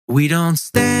We don't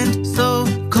stand so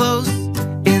close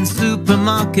in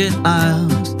supermarket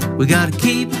aisles. We gotta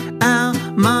keep our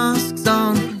masks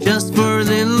on just for a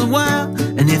little while.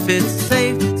 And if it's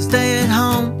safe to stay at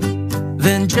home,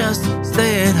 then just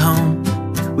stay at home.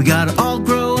 We gotta all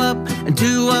grow up and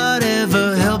do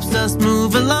whatever helps us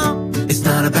move along. It's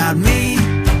not about me,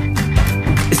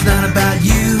 it's not about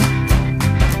you,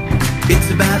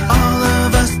 it's about all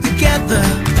of us together.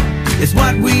 It's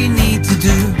what we need to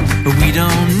do. But we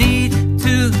don't need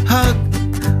to hug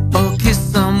or kiss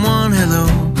someone hello.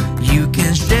 You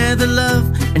can share the love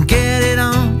and get it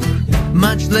on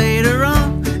much later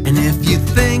on. And if you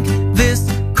think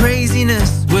this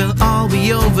craziness will all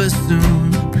be over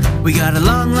soon, we got a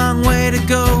long, long way to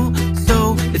go.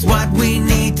 So it's what we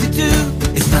need to do.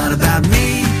 It's not about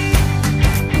me,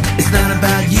 it's not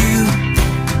about you,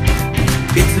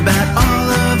 it's about all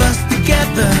of us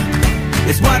together.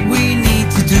 It's what we need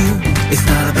to do. It's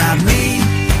not about me,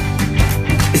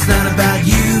 it's not about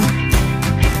you,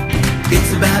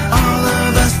 it's about all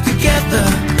of us together.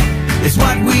 It's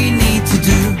what we need to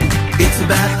do. It's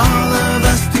about all of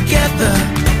us together.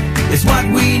 It's what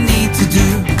we need to do.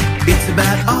 It's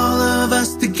about all of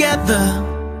us together.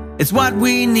 It's what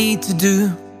we need to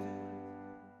do.